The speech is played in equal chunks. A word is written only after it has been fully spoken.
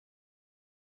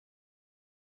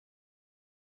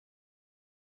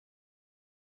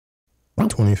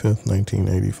25th,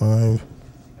 1985.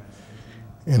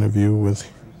 Interview with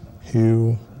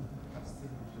Hugh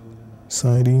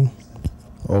Sidey,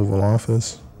 Oval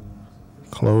Office,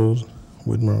 closed,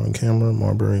 Whitmer on camera,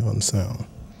 Marbury on sound.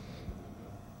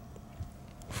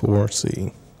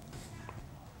 4C.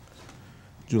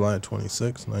 July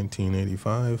 26,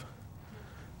 1985.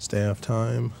 Staff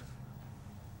time,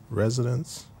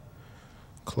 residence,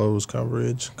 closed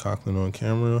coverage, Cochran on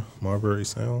camera, Marbury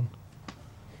sound.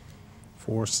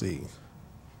 4C.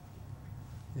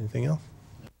 Anything else?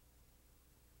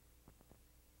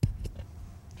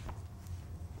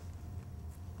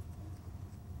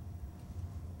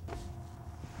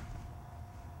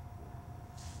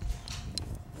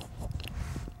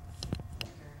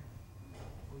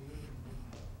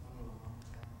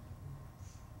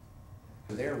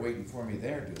 They're waiting for me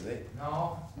there, do they?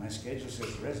 No. My schedule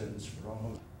says residence for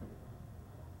almost.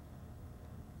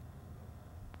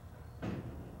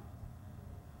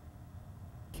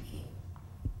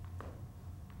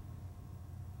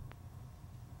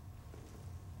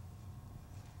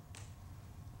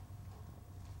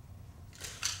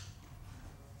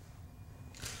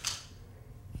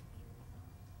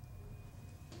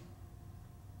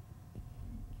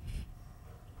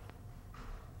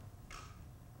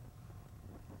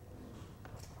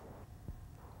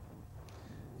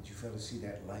 Fellas see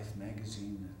that Life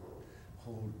magazine, a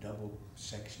whole double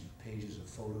section, pages of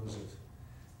photos of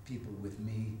people with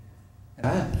me. And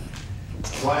I'm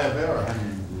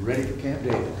ready for Camp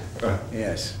David.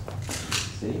 Yes.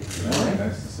 See? Good morning.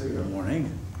 Nice to see you. Good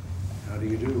morning. How do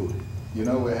you do? You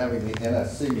know, we're having the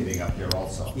NSC meeting up here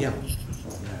also. Yeah.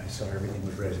 I saw everything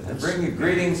with I residents. bring you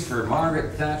greetings for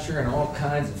Margaret Thatcher and all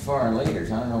kinds of foreign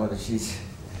leaders. I don't know whether she's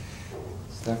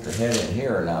stuck her head in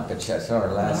here or not, but I saw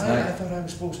her last night. I thought I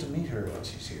was supposed to meet her when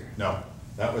she's here. No,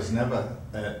 that was never,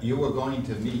 you were going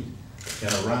to meet in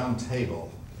a round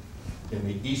table in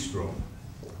the East Room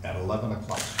at 11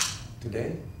 o'clock.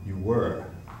 Today? You were.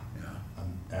 Yeah.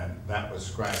 And that was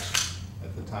scratched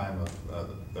at the time of,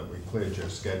 that we cleared your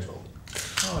schedule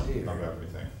Oh dear. of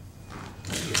everything.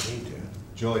 You need to.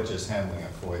 George is handling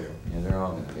it for you. Yeah, they're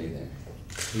all gonna be there.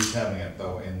 He's having it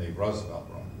though in the Roosevelt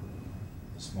Room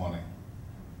this morning.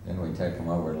 Then we take them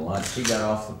over to lunch. He got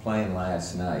off the plane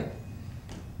last night.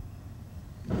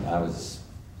 I was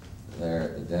there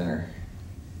at the dinner.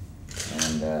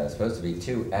 And supposed to be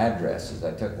 2 addresses.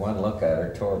 I took one look at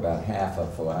her, tore about half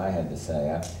of what I had to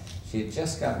say. She had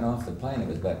just gotten off the plane. It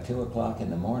was about 2 o'clock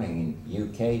in the morning in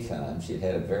UK time. She'd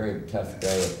had a very tough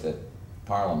day at the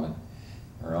Parliament,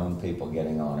 her own people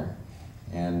getting on her.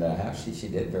 And she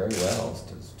did very well.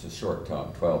 It's a short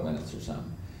talk, 12 minutes or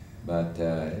something. But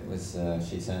it was,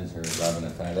 she sends her love and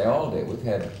affection. They all did.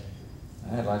 I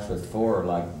had lunch with 4,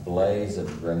 like Blaze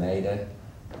of Grenada,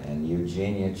 and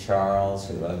Eugenia Charles,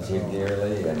 who loves you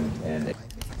dearly, and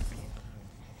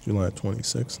July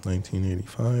 26,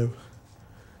 1985.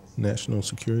 National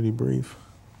security brief,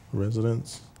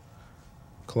 residence,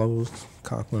 closed,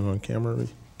 Cochran on camera,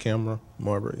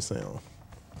 Marbury sound.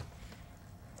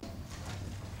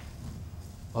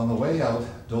 On the way out,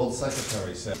 Dole's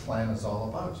secretary said, plan is all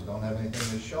about. You don't have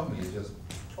anything to show me, you're just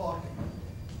talking.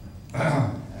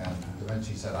 And then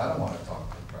she said, I don't want to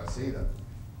talk to the press either.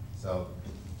 So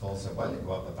Dole said, well, you can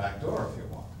go out the back door if you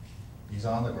want. He's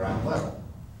on the ground level.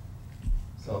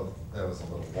 So there was a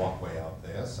little walkway out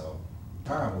there, so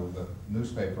car moved, the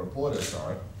newspaper reporters saw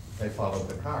it, they followed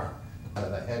the car. Out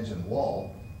of the hedge and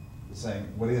wall, saying,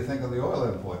 what do you think of the oil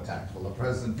import tax? Will the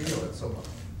president veto it? So,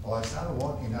 well, I started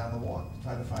walking down the walk to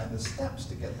try to find the steps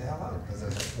to get the hell out, because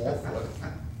there's a 4-foot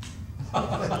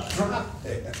drop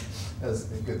there. As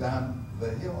you go down the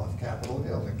hill of Capitol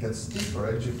Hill, it gets steeper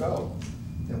as you go.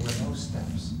 There were no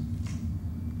steps.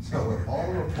 So with all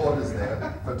the reporters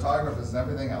there, photographers and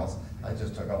everything else, I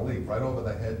just took a leap right over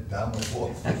the head, down the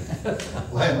 4 feet,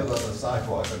 landed on the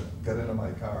sidewalk and got into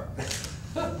my car.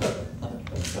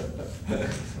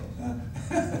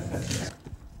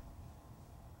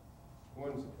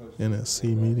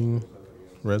 NSC meeting,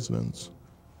 residence,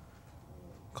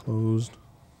 closed,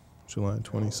 July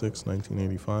 26,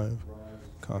 1985.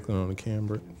 Cochran on the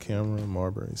camera,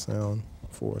 Marbury sound,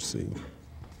 4C.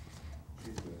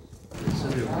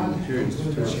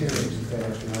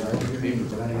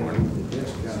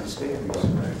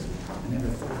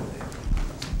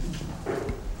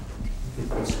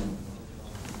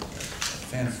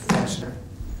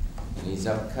 he's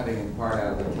up cutting part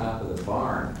out of the top of the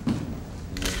barn.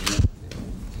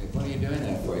 What are you doing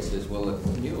that for? He says, well,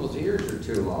 the mule's ears are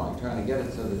too long, trying to get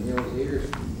it so the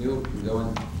mule can go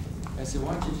in. I said,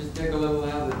 why don't you just dig a little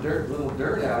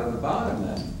dirt out of the bottom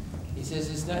then? He He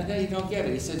says, it's not, no, you don't get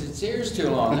it. He says, its ears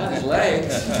too long, not his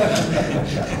legs.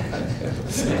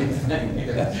 Same thing.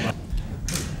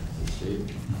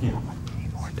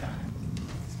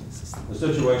 The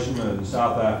situation in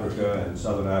South Africa and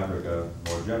Southern Africa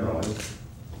more generally,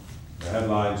 the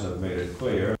headlines have made it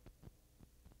clear.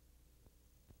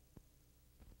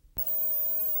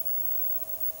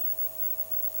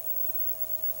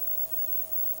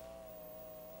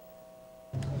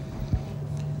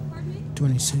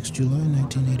 July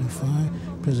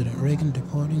 1985, President Reagan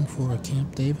departing for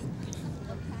Camp David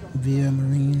via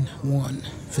Marine 1.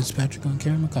 Fitzpatrick on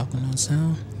camera, Cochran on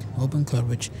sound, open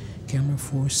coverage, camera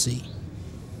 4C.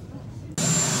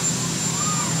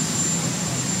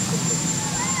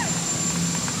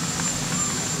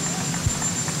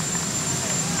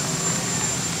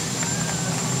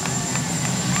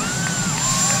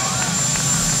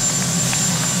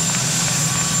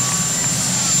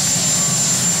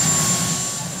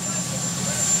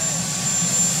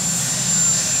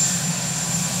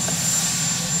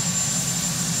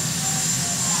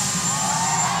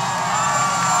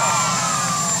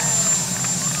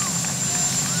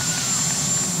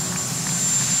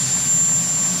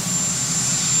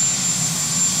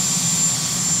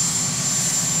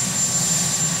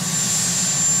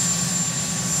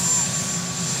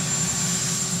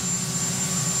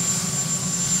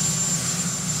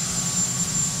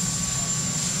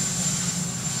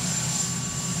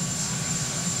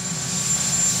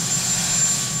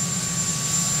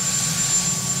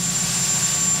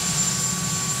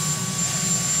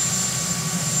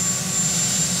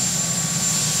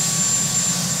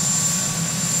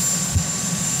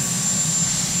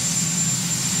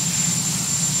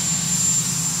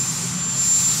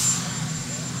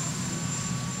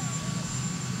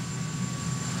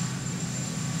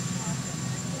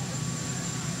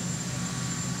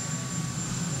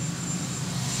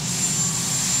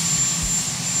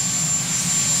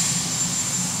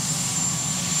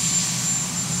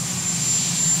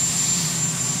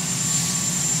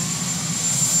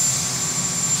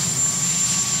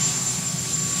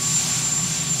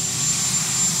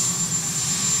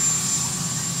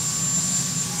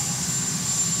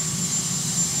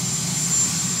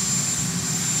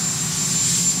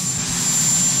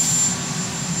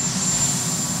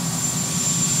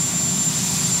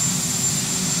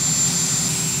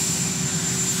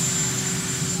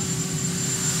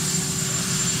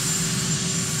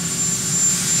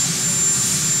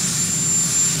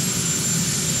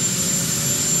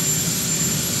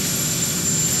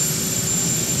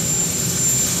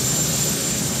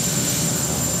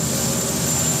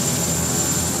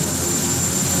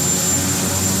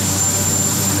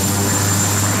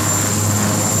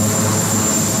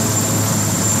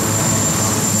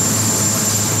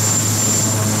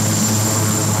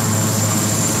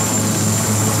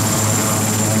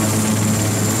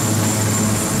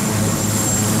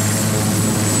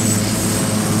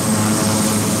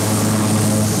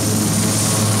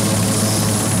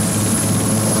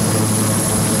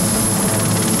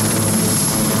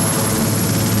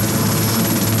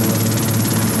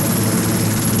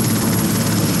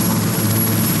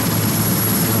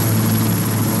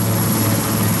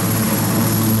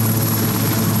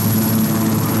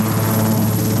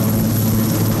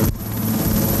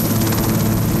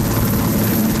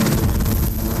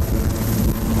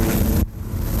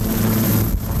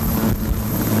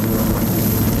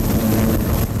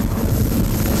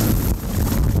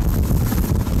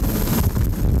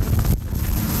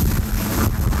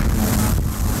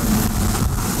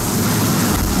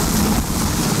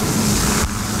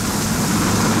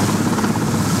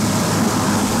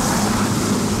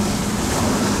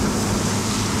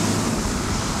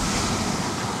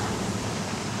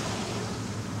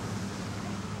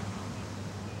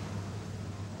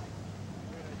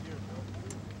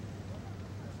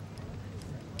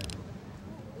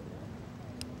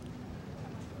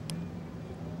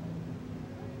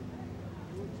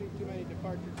 Too many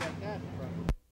departures like that from